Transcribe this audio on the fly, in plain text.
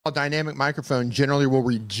A dynamic microphone generally will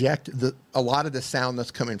reject a lot of the sound that's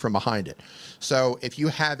coming from behind it. So if you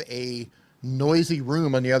have a noisy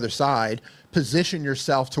room on the other side, position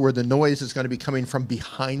yourself to where the noise is going to be coming from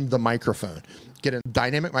behind the microphone. Get a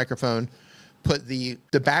dynamic microphone, put the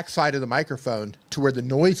back side of the microphone to where the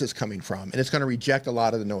noise is coming from, and it's going to reject a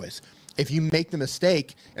lot of the noise. If you make the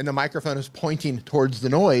mistake and the microphone is pointing towards the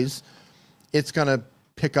noise, it's going to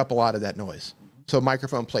pick up a lot of that noise. So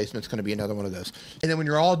microphone placement is going to be another one of those. And then when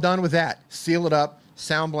you're all done with that, seal it up,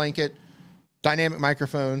 sound blanket, dynamic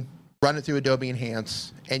microphone, run it through Adobe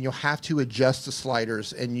Enhance, and you'll have to adjust the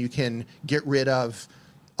sliders, and you can get rid of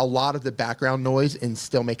a lot of the background noise and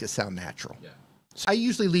still make it sound natural. Yeah. So I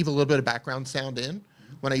usually leave a little bit of background sound in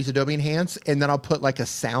when I use Adobe Enhance, and then I'll put like a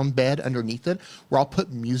sound bed underneath it where I'll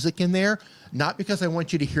put music in there, not because I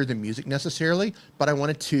want you to hear the music necessarily, but I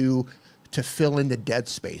want it to fill in the dead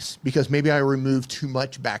space, because maybe I removed too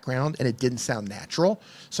much background and it didn't sound natural.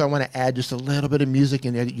 So I want to add just a little bit of music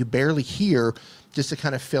in there that you barely hear, just to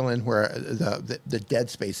kind of fill in where the dead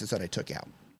spaces that I took out.